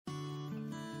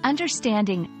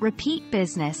Understanding Repeat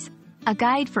Business, a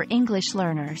guide for English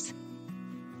learners.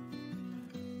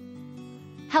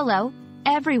 Hello,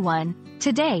 everyone.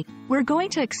 Today, we're going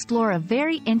to explore a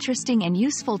very interesting and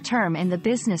useful term in the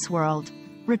business world,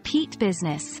 repeat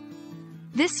business.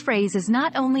 This phrase is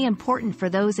not only important for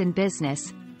those in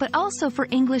business, but also for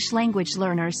English language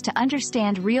learners to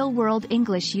understand real-world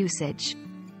English usage.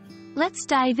 Let's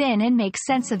dive in and make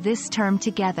sense of this term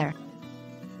together.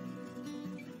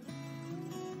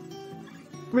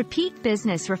 Repeat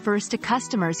business refers to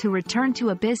customers who return to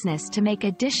a business to make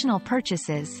additional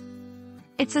purchases.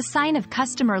 It's a sign of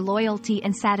customer loyalty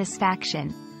and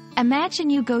satisfaction. Imagine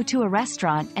you go to a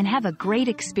restaurant and have a great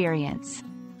experience.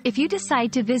 If you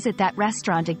decide to visit that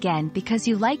restaurant again because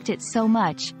you liked it so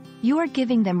much, you are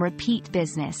giving them repeat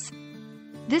business.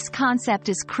 This concept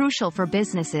is crucial for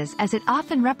businesses as it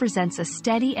often represents a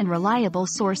steady and reliable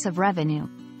source of revenue.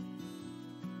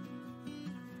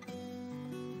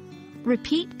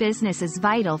 Repeat business is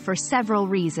vital for several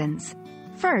reasons.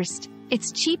 First,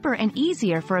 it's cheaper and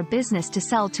easier for a business to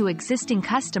sell to existing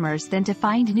customers than to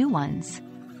find new ones.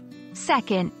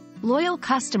 Second, loyal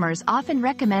customers often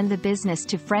recommend the business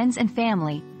to friends and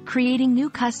family, creating new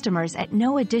customers at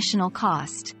no additional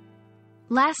cost.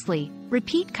 Lastly,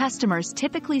 repeat customers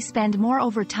typically spend more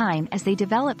over time as they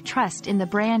develop trust in the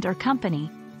brand or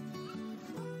company.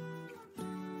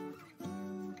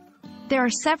 There are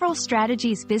several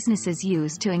strategies businesses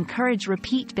use to encourage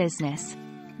repeat business.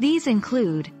 These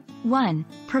include 1.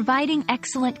 Providing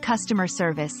excellent customer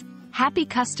service. Happy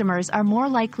customers are more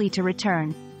likely to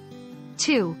return.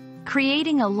 2.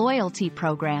 Creating a loyalty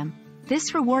program.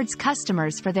 This rewards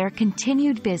customers for their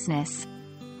continued business.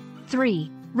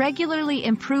 3. Regularly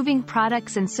improving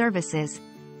products and services.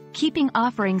 Keeping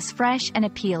offerings fresh and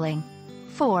appealing.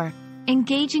 4.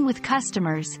 Engaging with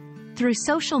customers. Through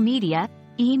social media,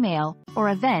 email, or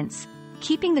events,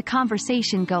 keeping the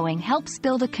conversation going helps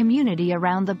build a community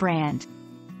around the brand.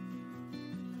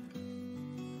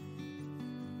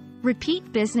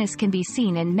 Repeat business can be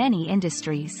seen in many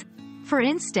industries. For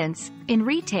instance, in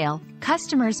retail,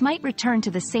 customers might return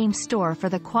to the same store for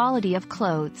the quality of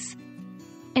clothes.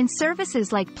 In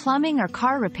services like plumbing or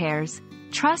car repairs,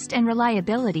 trust and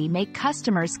reliability make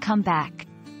customers come back.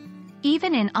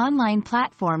 Even in online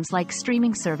platforms like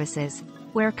streaming services,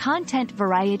 where content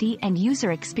variety and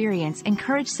user experience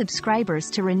encourage subscribers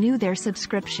to renew their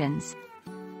subscriptions.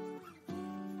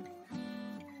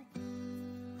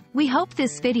 We hope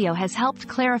this video has helped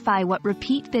clarify what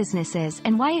repeat business is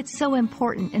and why it's so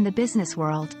important in the business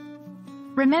world.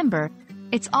 Remember,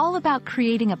 it's all about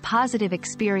creating a positive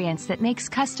experience that makes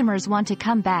customers want to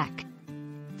come back.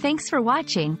 Thanks for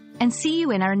watching, and see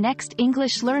you in our next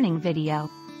English learning video.